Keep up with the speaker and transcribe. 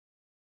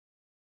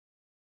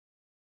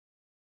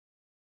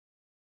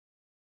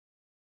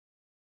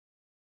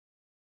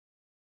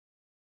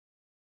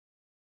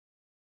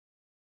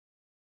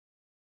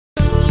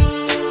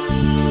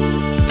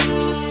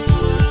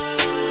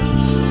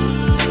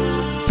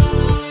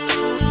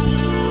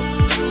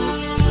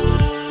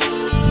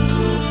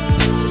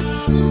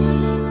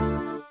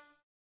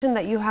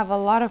have a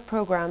lot of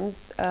programs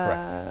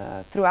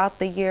throughout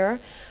the year,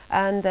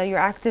 and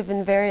you're active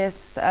in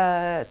various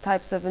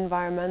types of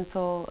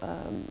environmental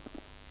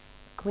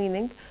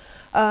cleaning.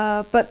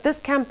 But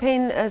this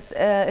campaign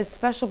is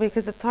special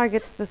because it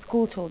targets the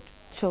school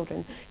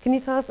children. Can you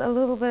tell us a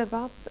little bit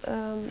about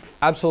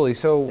Absolutely.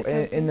 So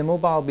in the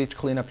Mobile Beach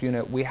Cleanup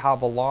Unit, we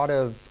have a lot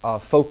of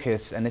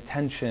focus and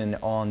attention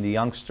on the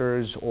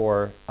youngsters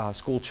or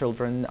school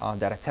children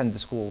that attend the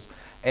schools.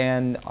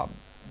 And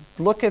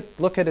look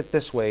at it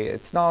this way: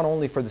 it's not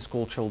only for the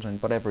school children,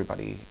 but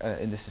everybody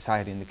in the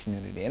society, in the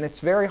community. And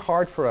it's very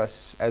hard for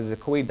us as a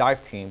Kuwait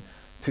dive team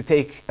to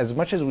take, as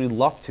much as we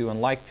love to and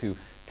like to,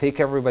 take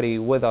everybody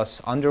with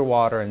us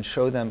underwater and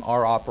show them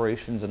our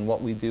operations and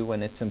what we do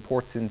and its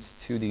importance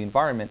to the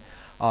environment.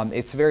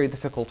 It's very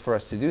difficult for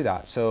us to do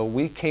that. So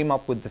we came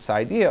up with this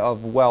idea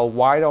of, well,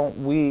 why don't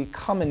we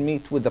come and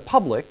meet with the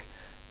public,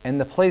 and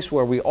the place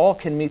where we all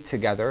can meet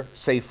together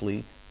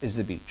safely is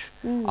the beach.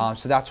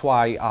 So that's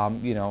why,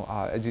 you know,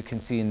 as you can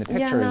see in the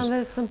pictures. Yeah, no,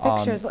 there's some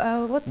pictures.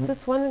 What's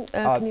this one?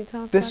 Can you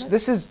tell us about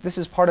it? This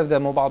is part of the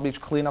Mobile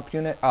Beach Cleanup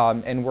Unit,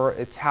 and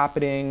it's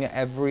happening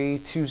every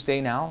Tuesday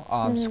now.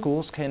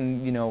 Schools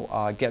can, you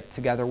know, get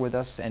together with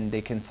us, and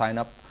they can sign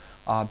up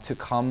to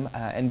come.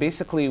 And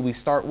basically, we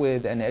start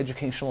with an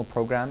educational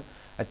program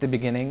at the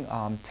beginning,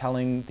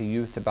 telling the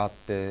youth about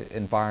the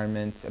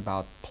environment,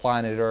 about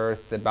planet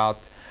Earth, about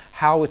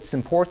how it's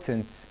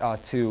important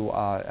to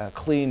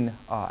clean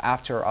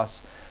after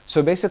us.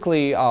 So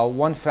basically,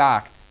 one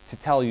fact to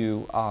tell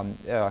you,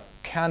 a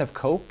can of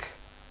Coke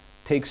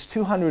takes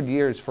 200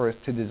 years for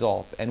it to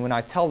dissolve. And when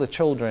I tell the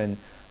children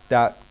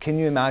that, can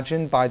you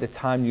imagine by the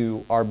time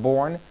you are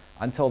born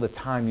until the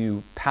time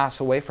you pass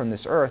away from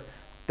this earth,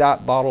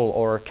 that bottle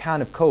or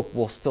can of Coke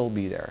will still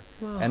be there.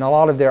 Wow. And a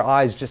lot of their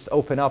eyes just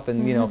open up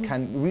and, you know,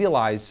 can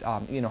realize,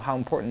 you know, how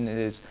important it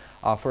is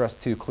for us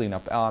to clean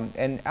up.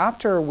 And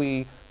after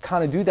we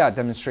kind of do that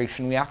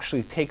demonstration, we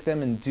actually take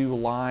them and do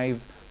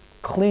live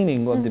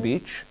cleaning of the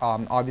beach.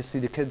 Obviously,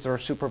 the kids are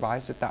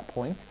supervised at that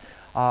point,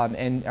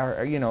 and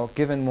are, you know,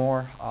 given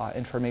more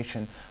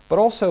information. But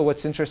also,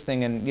 what's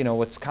interesting and, you know,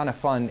 what's kind of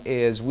fun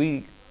is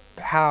we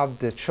have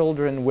the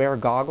children wear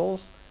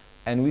goggles,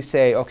 and we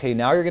say, okay,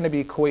 now you're going to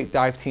be Kuwait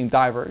Dive Team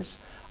divers,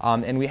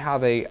 and we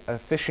have a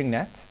fishing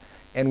net,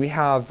 and we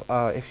have,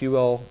 if you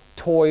will,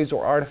 toys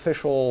or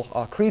artificial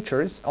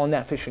creatures on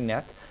that fishing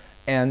net.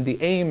 And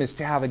the aim is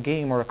to have a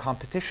game or a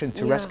competition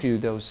to rescue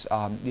those,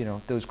 you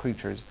know, those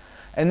creatures.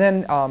 And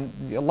then,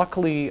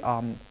 luckily,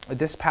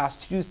 this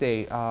past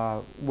Tuesday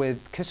with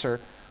Kisser,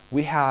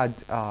 we had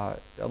a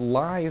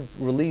live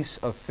release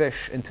of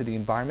fish into the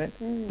environment.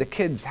 The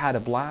kids had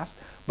a blast,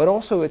 but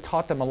also it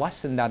taught them a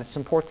lesson that it's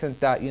important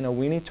that, you know,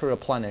 we need to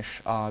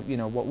replenish, you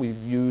know, what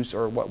we've used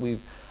or what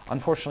we've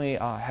unfortunately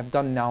have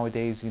done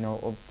nowadays, you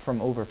know, from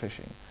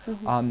overfishing.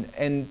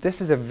 And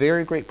this is a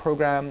very great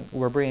program.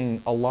 We're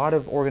bringing a lot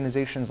of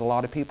organizations, a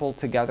lot of people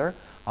together,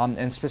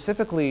 and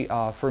specifically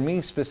for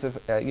me,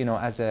 you know,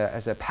 as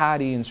a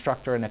PADI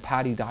instructor and a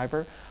PADI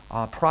diver,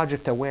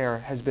 Project Aware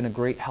has been a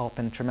great help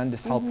and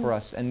tremendous help for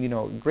us, and, you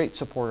know, great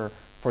supporter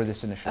for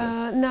this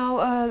initiative.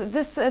 Now,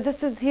 this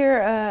is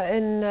here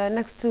in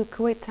next to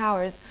Kuwait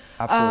Towers.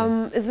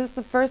 Absolutely. Is this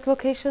the first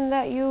location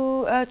that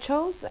you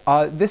chose?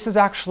 This is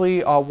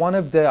actually one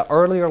of the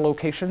earlier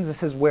locations.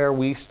 This is where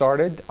we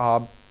started.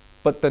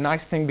 But the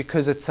nice thing,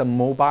 because it's a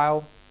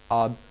mobile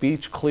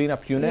beach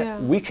cleanup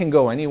unit, we can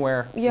go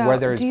anywhere where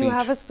there's beach. Do you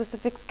have a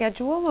specific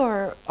schedule,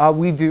 or?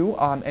 We do,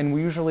 and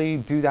we usually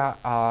do that,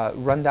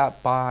 run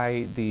that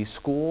by the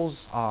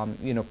schools,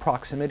 you know,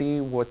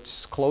 proximity,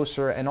 what's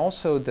closer, and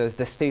also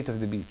the state of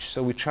the beach.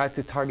 So we try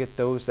to target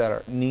those that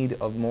are in need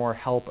of more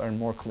help and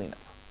more cleanup.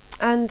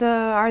 And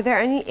are there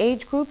any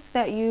age groups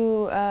that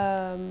you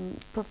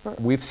prefer?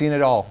 We've seen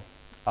it all.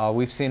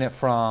 We've seen it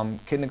from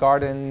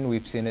kindergarten,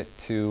 we've seen it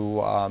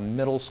to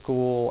middle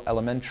school,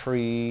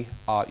 elementary,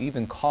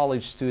 even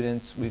college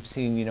students. We've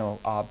seen, you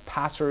know,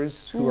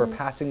 passers who are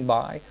passing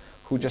by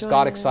who just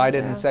got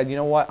excited and said, you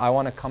know what, I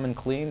want to come and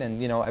clean,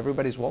 and, you know,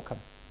 everybody's welcome.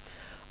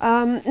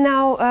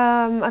 Now,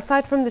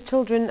 aside from the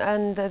children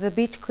and the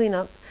beach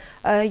cleanup,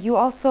 you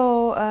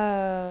also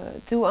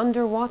do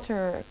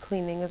underwater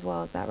cleaning as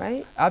well, is that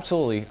right?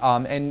 Absolutely,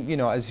 and, you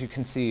know, as you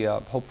can see,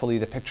 hopefully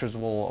the pictures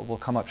will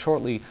come up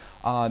shortly.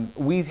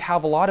 We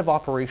have a lot of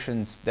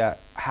operations that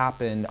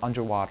happen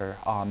underwater,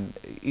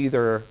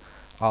 either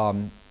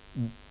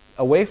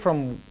away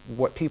from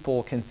what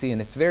people can see, and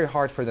it's very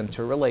hard for them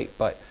to relate,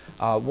 but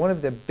one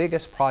of the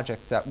biggest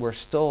projects that we're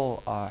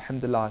still,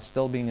 alhamdulillah,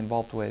 still being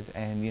involved with,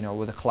 and, you know,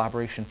 with a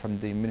collaboration from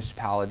the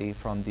municipality,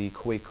 from the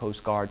Kuwait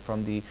Coast Guard,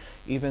 from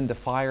even the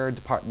fire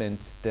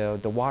department,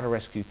 the water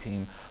rescue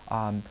team.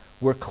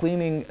 We're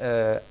cleaning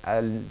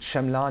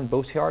Al-Shamlan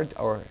boatyard,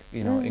 or,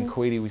 you know, in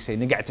Kuwaiti we say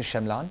Nigat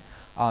al-Shamlan.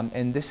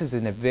 And this is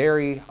in a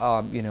very,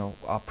 you know,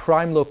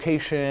 prime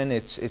location.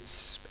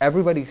 It's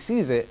everybody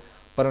sees it,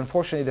 but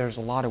unfortunately there's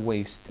a lot of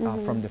waste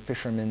from the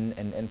fishermen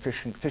and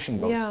fishing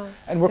boats. Yeah.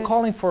 And we're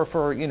calling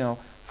for you know,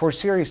 for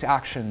serious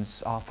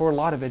actions, for a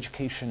lot of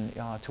education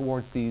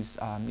towards these,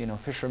 you know,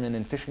 fishermen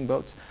and fishing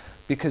boats,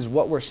 because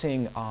what we're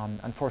seeing,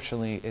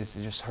 unfortunately, is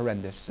just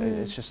horrendous.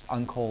 It's just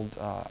uncold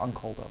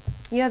of.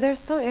 Yeah, there's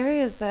some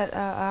areas that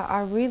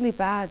are really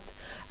bad,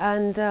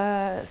 and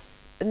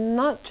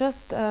not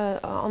just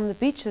on the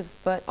beaches,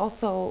 but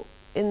also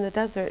in the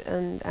desert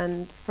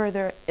and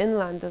further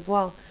inland as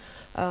well.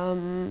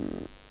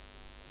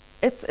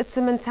 It's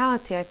a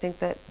mentality, I think,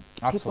 that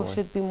people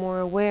should be more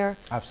aware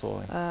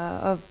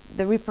of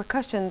the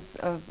repercussions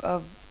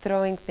of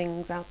throwing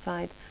things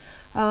outside.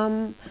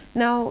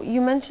 Now,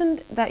 you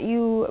mentioned that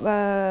you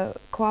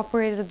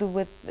cooperated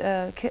with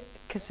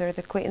KISR,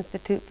 the Kuwait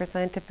Institute for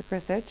Scientific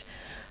Research,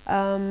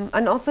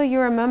 and also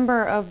you're a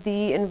member of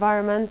the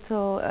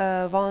Environmental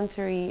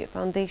Voluntary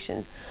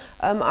Foundation.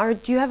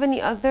 Do you have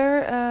any other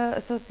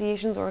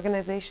associations,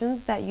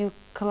 organizations that you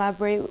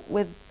collaborate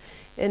with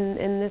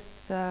in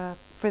this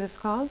for this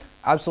cause?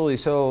 Absolutely.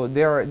 So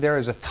there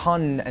is a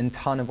ton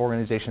of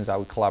organizations that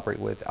we collaborate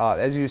with.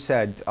 As you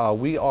said,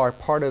 we are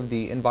part of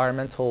the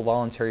Environmental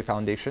Voluntary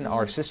Foundation.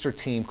 Our sister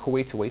team,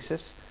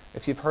 Kuwait,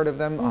 if you've heard of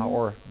them,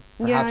 or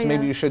perhaps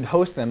maybe you should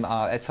host them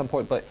at some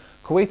point. But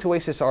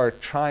Kuwait are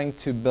trying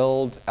to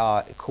build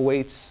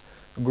Kuwait's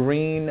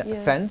green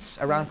fence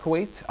around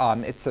Kuwait.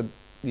 It's a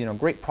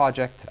great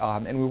project,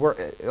 and we work,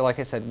 like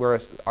I said, we're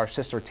our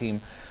sister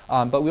team.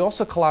 But we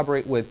also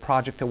collaborate with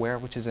Project Aware,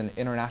 which is an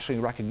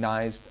internationally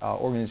recognized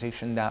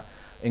organization that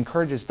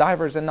encourages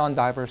divers and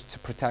non-divers to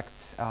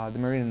protect the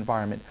marine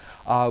environment.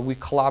 We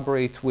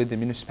collaborate with the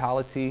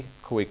municipality,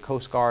 Kuwait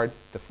Coast Guard,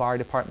 the fire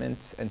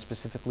department, and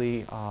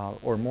specifically,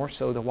 or more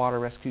so, the water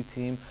rescue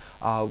team.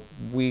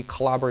 We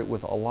collaborate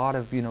with a lot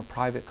of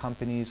private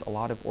companies, a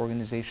lot of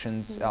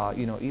organizations,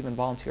 even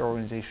volunteer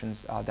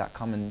organizations that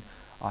come and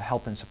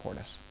help and support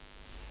us.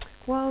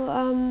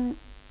 Well,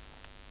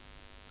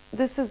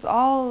 this is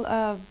all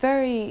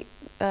very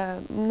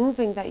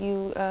moving that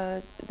you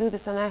do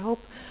this, and I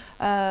hope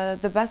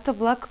the best of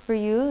luck for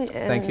you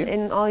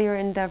in all your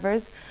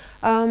endeavors.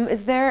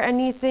 Is there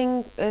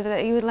anything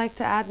that you would like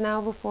to add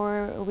now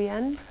before we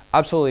end?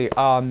 Absolutely.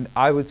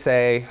 I would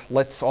say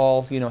let's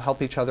all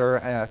help each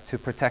other to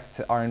protect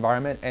our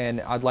environment,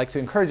 and I'd like to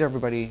encourage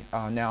everybody.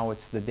 Now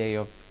it's the day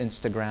of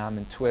Instagram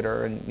and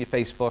Twitter and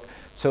Facebook,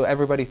 so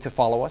everybody to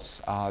follow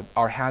us.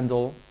 Our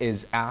handle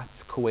is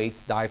 @Kuwait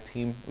Dive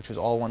Team, which is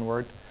all one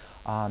word.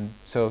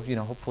 So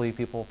hopefully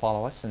people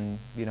follow us, and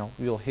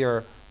you'll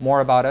hear more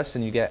about us,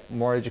 and you get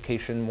more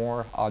education,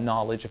 more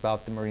knowledge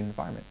about the marine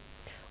environment.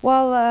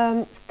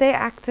 Well, stay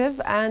active,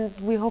 and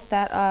we hope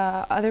that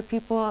other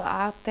people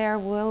out there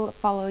will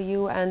follow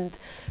you and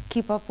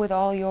keep up with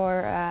all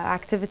your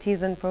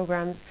activities and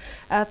programs.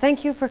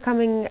 Thank you for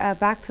coming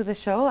back to the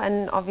show,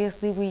 and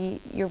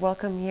obviously you're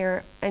welcome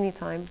here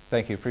anytime.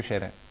 Thank you,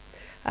 appreciate it.